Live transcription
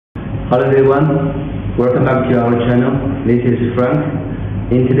Hello everyone, welcome back to our channel. This is Frank.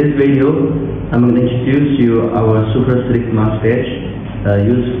 In today's video, I'm going to introduce you our super slick Masterbatch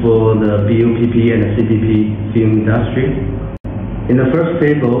used for the BOPP and CPP film industry. In the first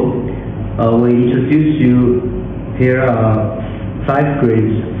table, we introduce you here are 5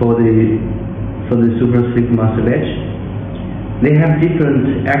 grades for the super slick Masterbatch. They have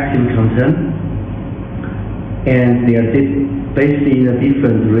different active content, and they are based in a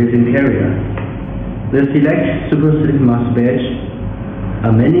different resin carrier. The select super slick Masterbatch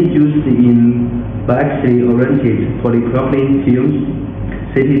are mainly used in biaxially oriented polypropylene films,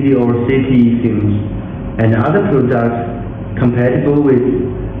 CPP or CPE films, and other products compatible with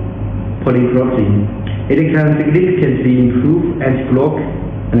polypropylene. It can significantly improve anti-block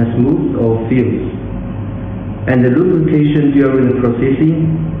and smooth of films, and the lubrication during the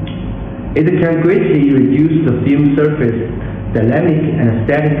processing. It can greatly reduce the film surface dynamic and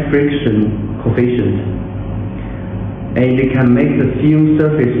static friction coefficient, and it can make the film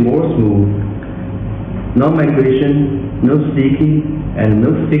surface more smooth, no migration, no sticky, and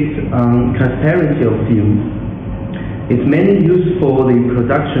no sticks on transparency of film. It's mainly used for the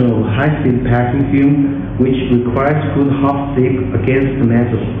production of high-speed packing film, which requires good hot stick against the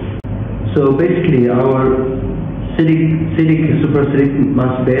metal. So basically, our SILKE super slick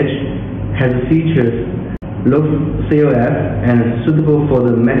Masterbatch has features low COF and suitable for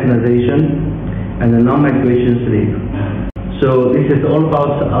the metallization and the non-migration sleeve. So this is all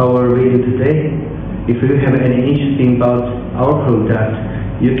about our video today. If you have any interesting about our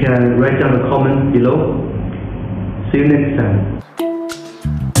product, you can write down a comment below. See you next time.